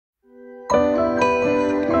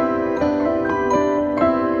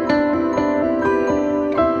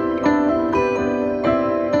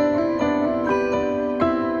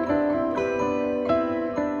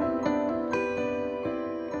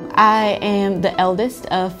I am the eldest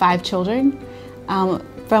of 5 children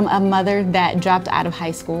from a mother that dropped out of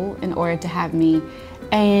high school in order to have me.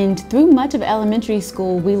 And through much of elementary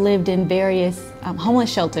school, we lived in various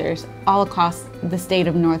homeless shelters all across the state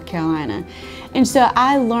of North Carolina. And so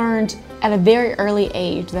I learned at a very early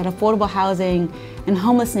age that affordable housing and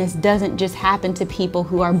homelessness doesn't just happen to people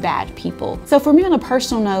who are bad people. So for me, on a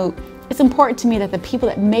personal note, it's important to me that the people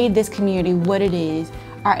that made this community what it is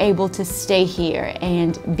are able to stay here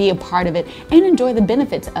and be a part of it and enjoy the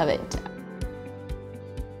benefits of it.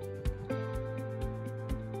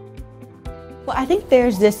 Well, I think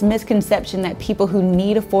there's this misconception that people who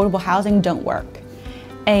need affordable housing don't work.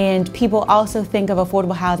 And people also think of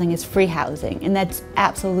affordable housing as free housing, and that's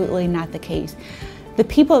absolutely not the case. The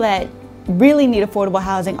people that really need affordable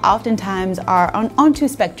housing oftentimes are on 2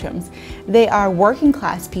 spectrums. They are working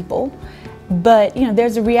class people, but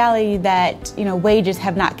there's a reality that wages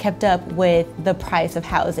have not kept up with the price of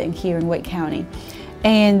housing here in Wake County.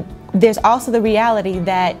 And there's also the reality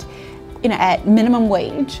that at minimum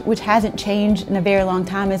wage, which hasn't changed in a very long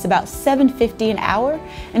time, is about $7.50 an hour.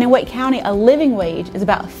 And in Wake County, a living wage is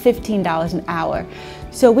about $15 an hour.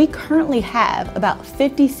 So we currently have about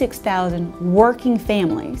 56,000 working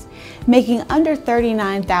families making under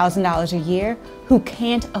 $39,000 a year who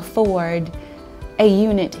can't afford a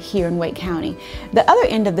unit here in Wake County. The other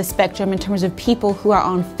end of the spectrum in terms of people who are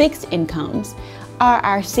on fixed incomes are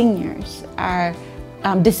our seniors, our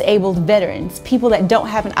disabled veterans, people that don't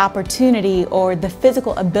have an opportunity or the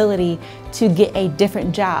physical ability to get a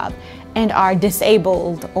different job and are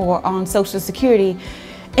disabled or on Social Security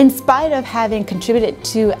in spite of having contributed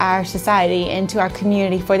to our society and to our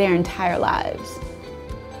community for their entire lives.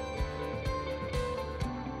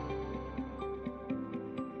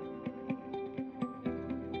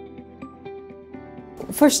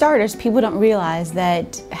 For starters, people don't realize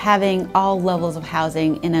that having all levels of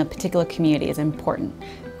housing in a particular community is important.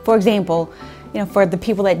 For example, for the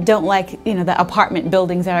people that don't like the apartment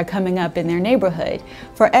buildings that are coming up in their neighborhood,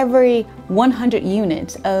 for every 100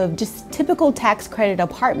 units of just typical tax credit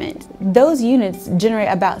apartments, those units generate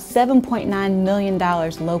about $7.9 million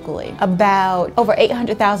locally, about over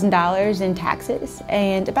 $800,000 in taxes,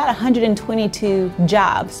 and about 122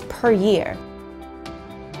 jobs per year.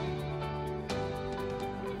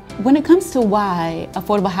 When it comes to why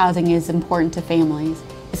affordable housing is important to families,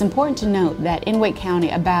 it's important to note that in Wake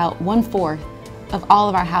County, about 1/4 of all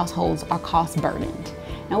of our households are cost burdened.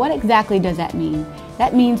 Now, what exactly does that mean?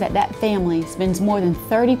 That means that that family spends more than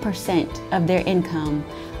 30% of their income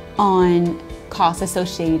on costs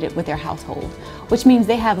associated with their household, which means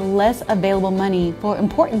they have less available money for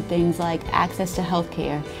important things like access to health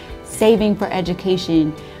care, saving for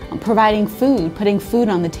education, providing food, putting food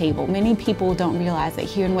on the table. Many people don't realize that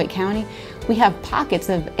here in Wake County, we have pockets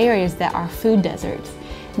of areas that are food deserts,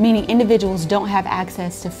 meaning individuals don't have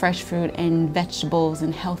access to fresh fruit and vegetables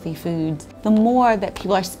and healthy foods. The more that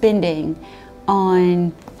people are spending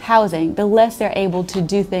on housing, the less they're able to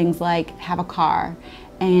do things like have a car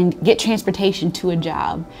and get transportation to a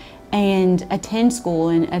job and attend school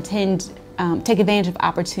and take advantage of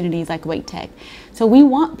opportunities like Wake Tech. So we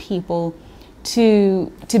want people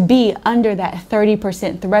to be under that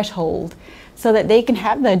 30% threshold so that they can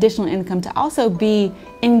have the additional income to also be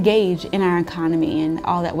engaged in our economy and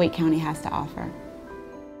all that Wake County has to offer.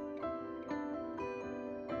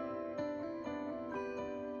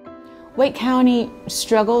 Wake County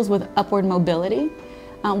struggles with upward mobility,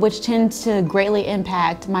 which tends to greatly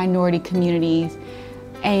impact minority communities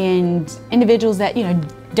and individuals that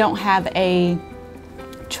don't have a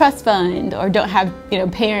trust fund or don't have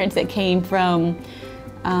parents that came from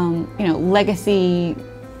legacy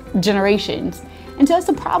generations. And so it's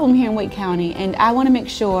a problem here in Wake County, and I want to make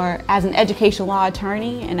sure as an educational law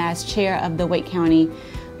attorney and as chair of the Wake County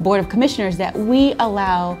Board of Commissioners that we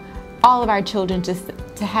allow all of our children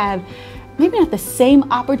to have maybe not the same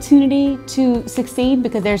opportunity to succeed,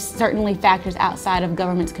 because there's certainly factors outside of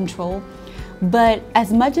government's control, but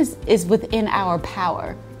as much as is within our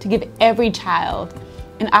power to give every child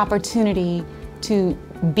an opportunity to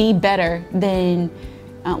be better than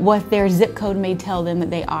what their zip code may tell them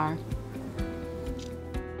that they are.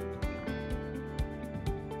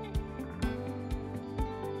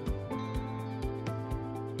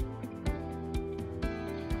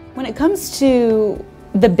 When it comes to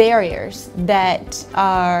the barriers that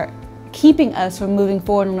are keeping us from moving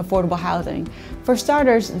forward on affordable housing, for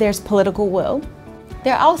starters, there's political will.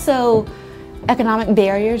 There are also economic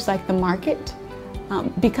barriers like the market.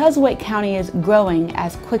 Because Wake County is growing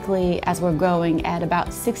as quickly as we're growing at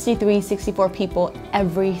about 64 people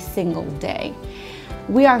every single day,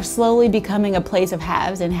 we are slowly becoming a place of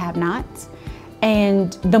haves and have-nots.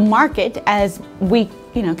 And the market, as we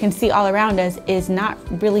can see all around us, is not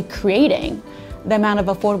really creating the amount of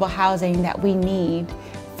affordable housing that we need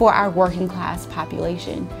for our working class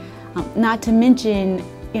population. Not to mention,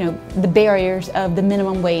 the barriers of the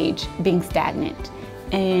minimum wage being stagnant.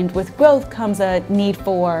 And with growth comes a need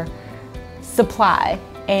for supply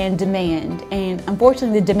and demand. And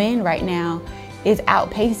unfortunately, the demand right now is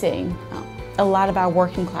outpacing a lot of our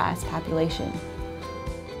working class population.